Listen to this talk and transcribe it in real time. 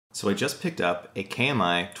So I just picked up a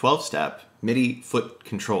KMI 12-step MIDI foot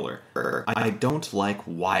controller. I don't like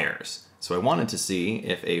wires, so I wanted to see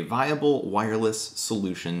if a viable wireless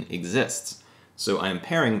solution exists. So I'm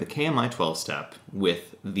pairing the KMI 12-step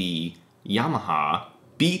with the Yamaha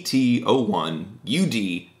BT01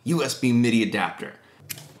 UD USB MIDI adapter.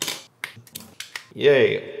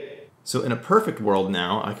 Yay! So in a perfect world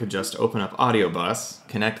now, I could just open up Audio Bus,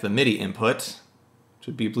 connect the MIDI input, which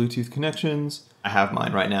would be Bluetooth connections. I have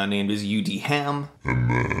mine right now named as UD-HAM, and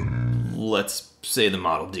then let's say the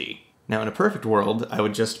Model D. Now in a perfect world, I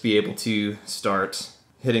would just be able to start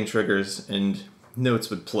hitting triggers and notes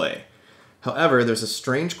would play. However, there's a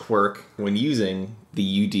strange quirk when using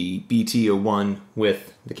the UD-BT01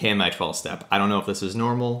 with the KMI 12-step. I don't know if this is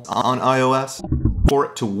normal on iOS. For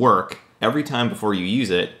it to work, every time before you use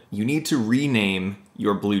it, you need to rename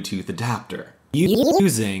your Bluetooth adapter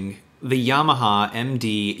using the Yamaha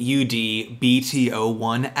MD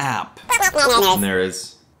UD-BT01 app. And there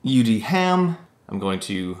is UD-HAM. I'm going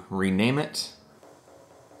to rename it.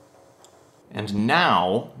 And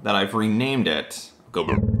now that I've renamed it,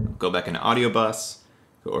 go back into Audio Bus,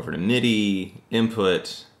 go over to MIDI,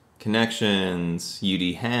 Input, Connections,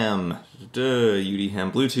 UD-HAM,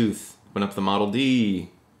 UD-HAM Bluetooth, open up the Model D,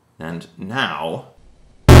 and now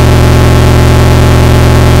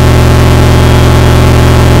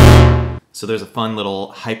so there's a fun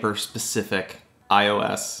little hyper-specific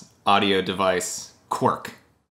iOS audio device, Quirk.